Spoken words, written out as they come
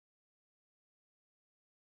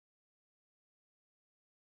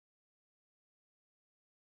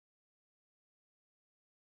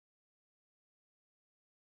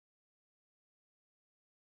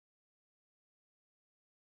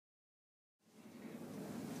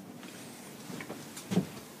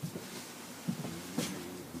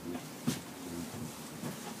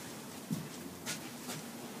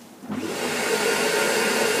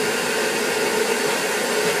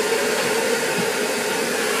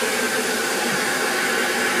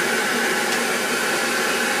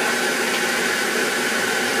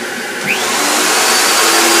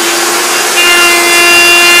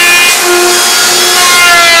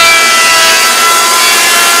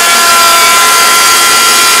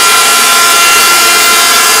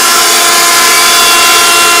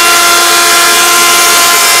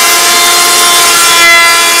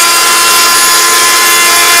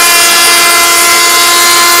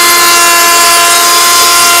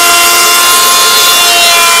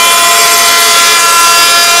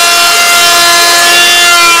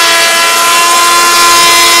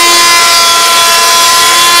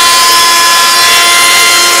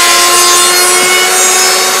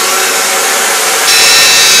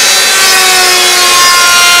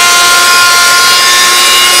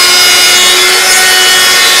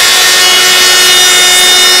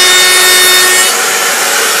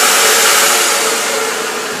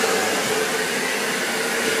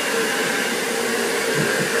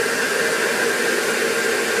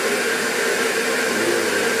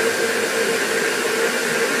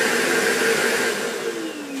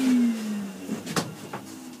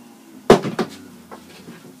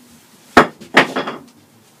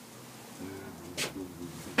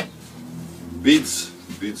Beads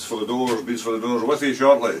for the doors, beads for the doors. With you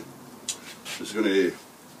shortly. Just going to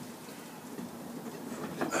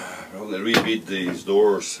re-bead these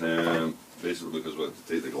doors, basically because we have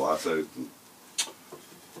to take the glass out and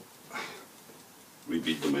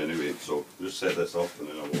re-bead them anyway. So just set this up and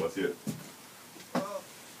then I'll go with you.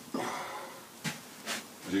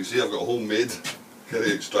 As you can see, I've got a homemade kind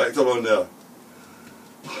of extractor on there.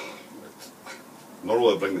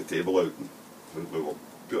 Normally I bring the table out and we'll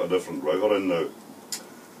put a different router in now.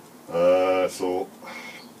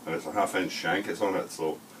 And it's a 1/2 inch shank it's on it,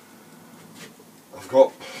 so I've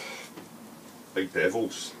got big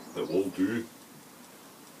bevels that will do,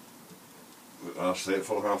 that are set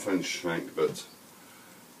for a 1/2 inch shank, but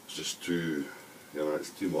it's just too, it's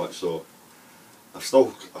too much. So I've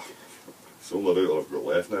sold it out I've got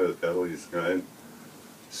left now, the Perley's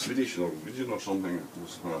Swedish or Norwegian or something. It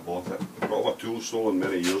was when I bought it. I got my tools stolen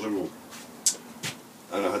many years ago,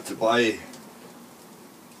 and I had to buy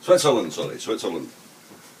Switzerland.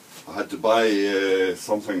 I had to buy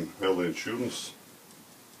something where the insurance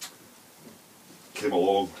came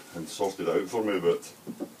along and sorted it out for me, but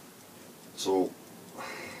so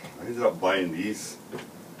I ended up buying these.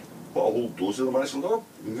 Bought a whole dose of them actually. They're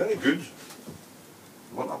very good.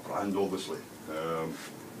 They weren't a brand obviously,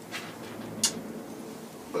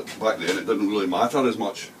 but back then it didn't really matter as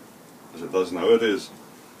much as it does nowadays.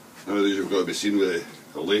 Nowadays you've got to be seen with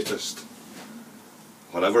the latest,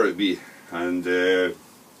 whatever it be, and it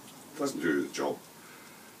doesn't do the job.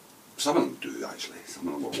 Some of them do actually, some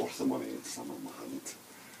of them are worth the money and some of them aren't.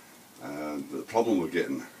 And the problem with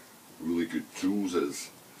getting really good tools is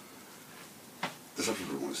there's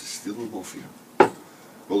everybody wants to steal them off you.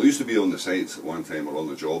 Well, it used to be on the sites at one time or on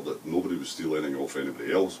the job that nobody would steal anything off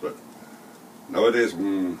anybody else, but nowadays,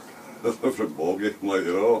 different ballgame,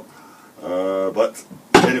 but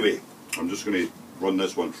anyway, I'm just going to run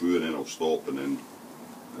this one through and then I'll stop, and then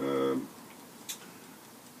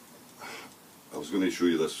I was going to show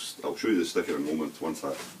you this. I'll show you the stick in a moment once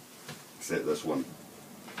I set this one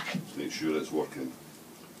to make sure it's working.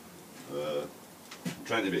 I'm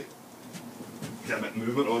trying to get a bit of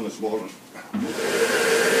movement on this morning.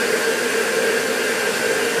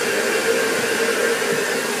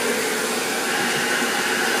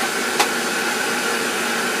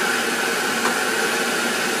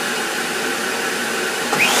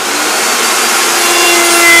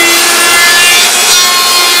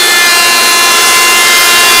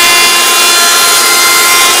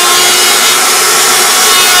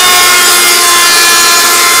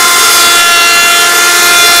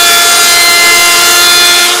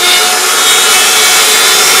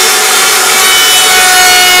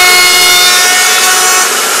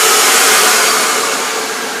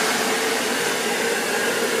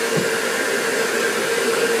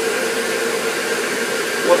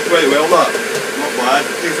 Worked quite well that, not bad.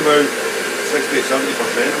 It takes about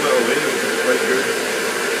 60-70% of it away, which is quite good.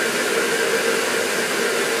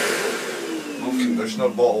 Milk conditioner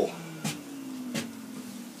bottle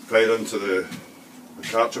tied into the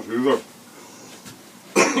Karcher hoover.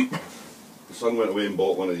 The son went away and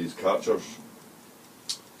bought one of these Karchers.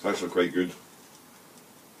 It's actually quite good.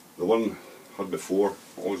 The one I had before,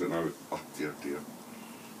 what was it now? Oh dear.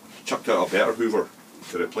 Chucked out a better hoover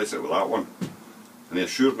to replace it with that one. And he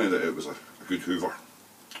assured me that it was a good hoover,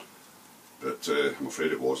 but I'm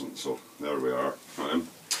afraid it wasn't, so there we are.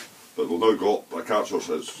 But we've now got a Karcher,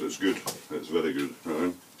 it's good, it's very good.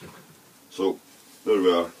 So there we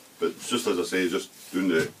are, but just as I say, just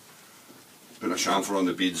putting a chamfer on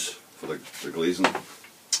the beads for the glazing. As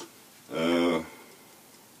I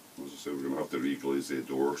say, we're going to have to re-glaze the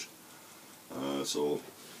doors. So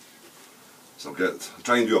I'll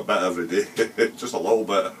try and do a bit every day, just a little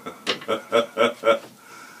bit.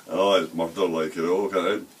 Oh, it's murder, kind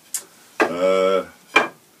of. I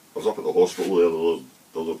was up at the hospital there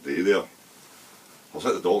the other day there. I was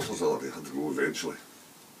at the doctor's the other day, I had to go eventually.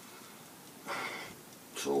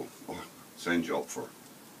 So, send you up for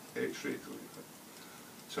x-ray.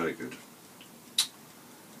 It's very good.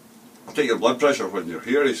 I'll take your blood pressure when you're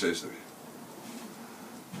here, he says to me.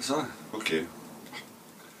 I said, okay.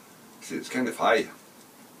 He said, it's kind of high.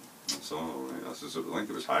 So, alright, I said, I think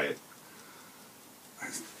it was high.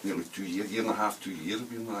 It's nearly 2 years, year and a half, 2 years I've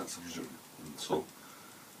been in that surgery. And so,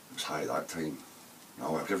 it was high that time.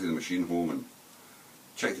 Now I gave the machine home and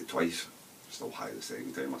checked it twice. Still high the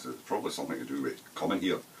second time. I said, it's probably something to do with coming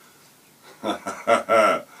here.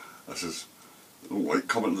 I says, I don't like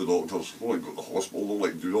coming to the doctors, I don't like going to the hospital, I don't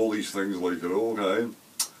like doing all these things kind.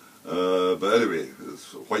 But anyway,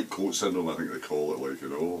 it's white coat syndrome I think they call it,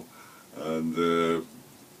 and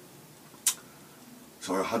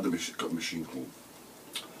so I had got the machine home,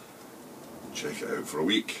 check it out for a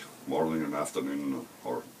week, morning and afternoon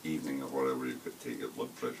or evening or whatever you could take your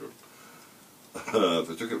blood pressure.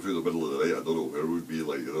 If I took it through the middle of the night, I don't know where it would be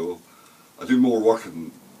like, you know. I do more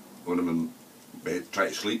working when I'm in bed trying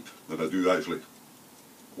to sleep than I do actually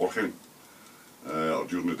working, or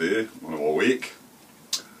during the day when I'm awake.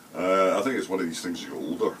 I think it's one of these things as you get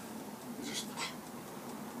older. You just,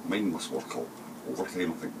 mind must work all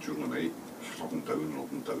overtime, I think, during the night, up and down,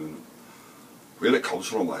 up and down. Where it comes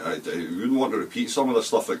from, you wouldn't want to repeat some of the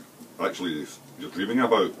stuff that actually you're dreaming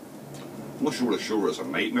about. I'm not really sure it's a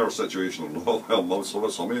nightmare situation or not. Well,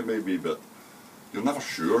 some of it may be, but you're never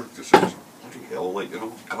sure. Because it's bloody hell, like, you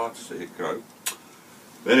know, God's sake, crowd.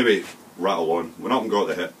 But anyway, rattle on. Went up and got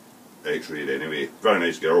the hip x-rayed anyway. Very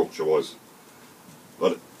nice girl, she was.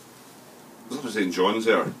 But I was in John's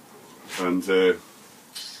there, and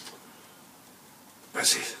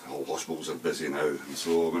busy. All hospitals are busy now, and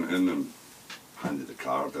so I went in and handed the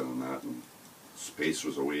card in and that, and space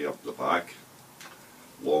was away up the back,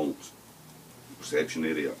 long reception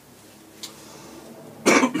area.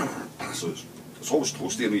 So it's always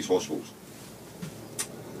toasty in these hospitals.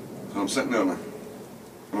 So I'm sitting there, and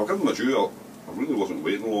I'll give them a due. I really wasn't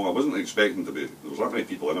waiting long. I wasn't expecting to be. There was that many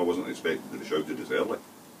people in. I wasn't expecting to be shouted as early,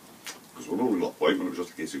 because we're no real appointment. It was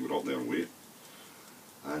just a case of going up there and wait.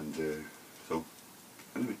 And so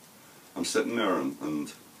anyway, I'm sitting there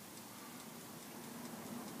and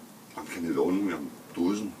I'm kind of on me, I'm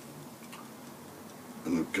dozing,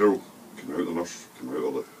 and the girl came out, the nurse came out,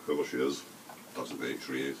 or whoever she is, does the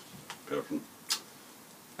x-ray person,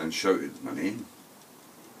 and shouted my name.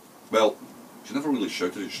 Well, she never really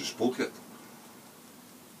shouted it, she spoke it,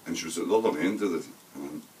 and she was at the other end of it,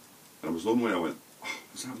 and I was the only way. I went, oh,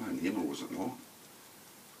 was that my name or was it not?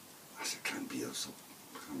 I said, can't be, I've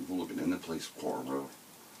only been in the place a quarter of an hour.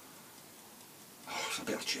 Oh, so I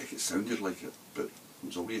better check, it sounded like it, but it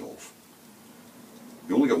was a way off.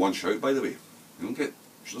 You only get one shout, by the way. You don't get,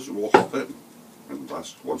 she doesn't walk up it and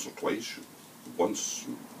that's once or twice. Once,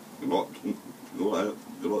 you're not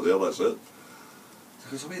there, that's it. So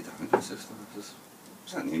I said, wait down, what's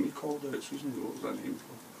that name you called out? Excuse me, what was that name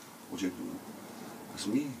called? What do you know? It's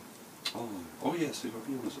me. Oh yes, they were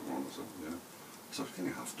here, was it wrong? Yeah. So I was kind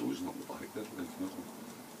of half dozing up the back there, like, you know.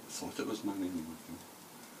 I thought it was my name, you know.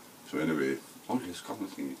 So anyway, oh yes, come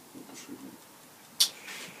with me.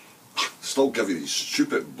 Still give you these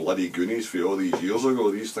stupid bloody goonies for all these years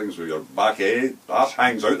ago, these things where your back head, arse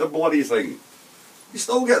hangs out the bloody thing. You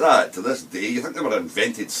still get that to this day. You think they would have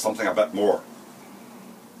invented something a bit more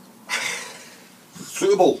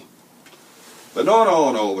suitable. But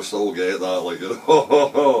no, we still get that, like, you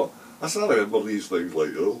know. I still remember these things,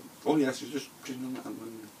 like, you know. Oh yes, she's just,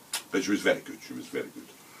 but she was very good, she was very good.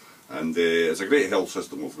 And it's a great health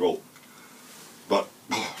system we've got. But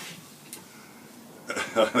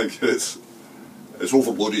I think it's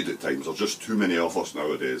overloaded at times. There's just too many of us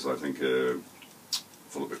nowadays, I think,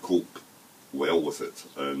 for it to cope well with it.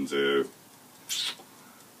 And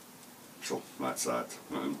so that's that.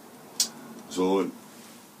 So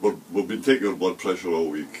we've been taking her blood pressure all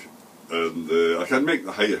week, and I can make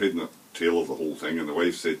the head and the tail of the whole thing. And the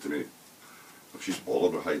wife said to me, if she's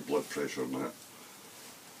bothered with high blood pressure and that,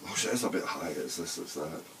 oh, she is a bit high, it's this, it's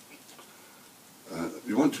that.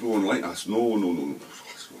 You want to go online? I said, no. I'm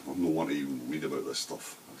not want to even read about this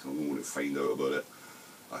stuff. I said, I'm not going to find out about it.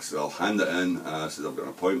 I said, I'll hand it in. And I said, I've got an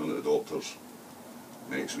appointment at the doctor's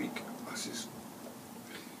next week. I says,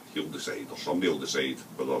 he'll decide, or somebody will decide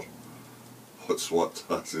whether what's what.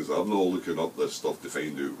 I says, I'm not looking up this stuff to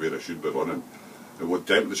find out where I should be running and what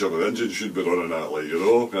temperature the engine should be running at, like, you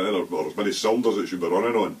know, or as many cylinders it should be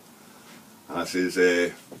running on. I says,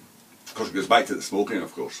 of course it goes back to the smoking,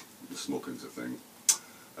 of course. The smoking's a thing.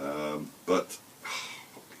 But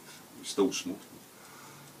we still smoke.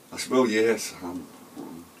 I said, well, yes,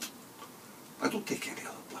 I don't take any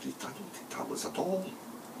other bloody, I don't take tablets at all.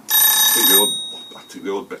 I take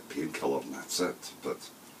the odd bit painkiller and that's it. But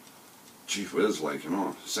gee whiz, like, you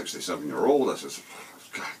know, 67-year-old, I says,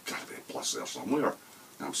 gotta be a plus there somewhere.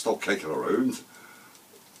 And I'm still kicking around.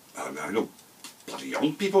 I know bloody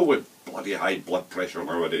young people with bloody high blood pressure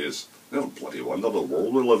nowadays. They're bloody wonder the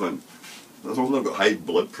world we live in. They've all got high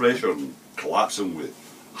blood pressure and collapsing with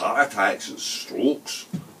heart attacks and strokes.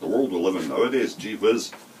 The world we live in nowadays, gee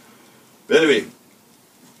whiz. But anyway,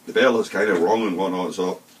 the bell is kind of wrong and whatnot,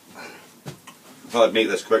 so I thought I'd make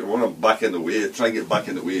this quick. When I'm back in the way, try and get back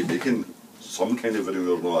in the way of making some kind of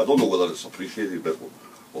video or not. I don't know whether it's appreciated, but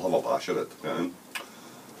we'll have a bash at it.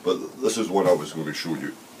 But this is what I was going to show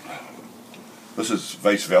you. This is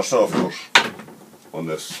vice versa, of course, on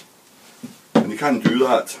this. And you can do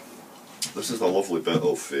that. This is a lovely bit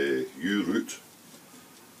of U-root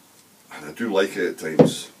and I do like it at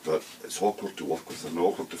times, but it's awkward to work with and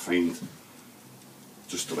awkward to find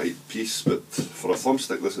just the right piece. But for a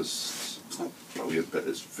thumbstick, this is, it's not brilliant, but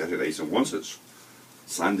it's very nice, and once it's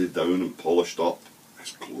sanded down and polished up,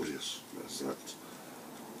 it's glorious. There's that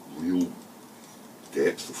real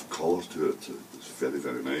depth of colour to it. It's very,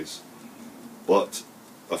 very nice. But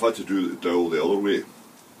I've had to do the dowel the other way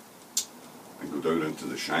and go down into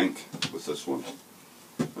the shank with this one,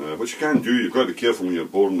 which you can do. You've got to be careful when you're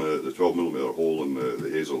boring the 12mm hole in the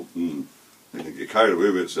hazel. It can get carried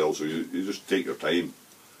away with itself, so you just take your time.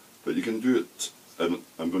 But you can do it, and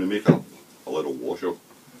I'm going to make up a little washer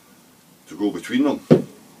to go between them,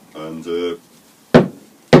 and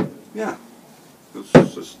yeah, it's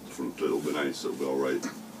just different. It'll be nice. It'll be all right.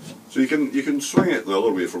 So you can swing it the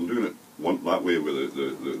other way from doing it that way with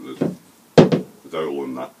the dowel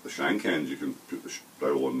on the shank end. You can put the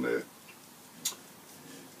dowel on the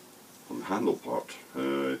handle part.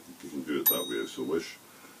 You can do it that way if you wish.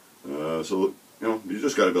 So you know, you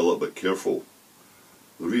just got to be a little bit careful.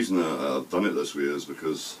 The reason I've done it this way is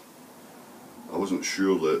because I wasn't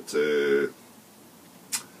sure that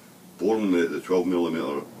boring the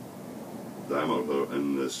 12mm diameter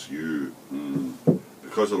in this U,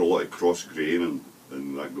 because there's a lot of cross grain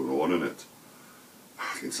and that going on in it,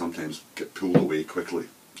 I can sometimes get pulled away quickly.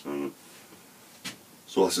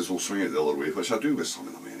 So I says, we'll swing it the other way, which I do with some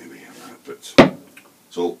of them anyway. But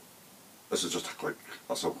so this is just a quick.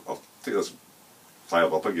 I'll take this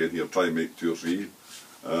fired up again here, try and make 2 or 3.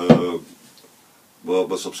 Well,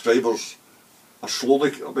 the subscribers are slowly.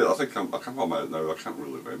 I think I can't come out now. I can't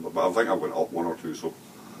really remember, but I think I went up 1 or 2. So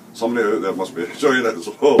somebody out there must be enjoying it.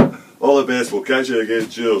 So all the best. We'll catch you again.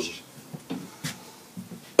 Cheers.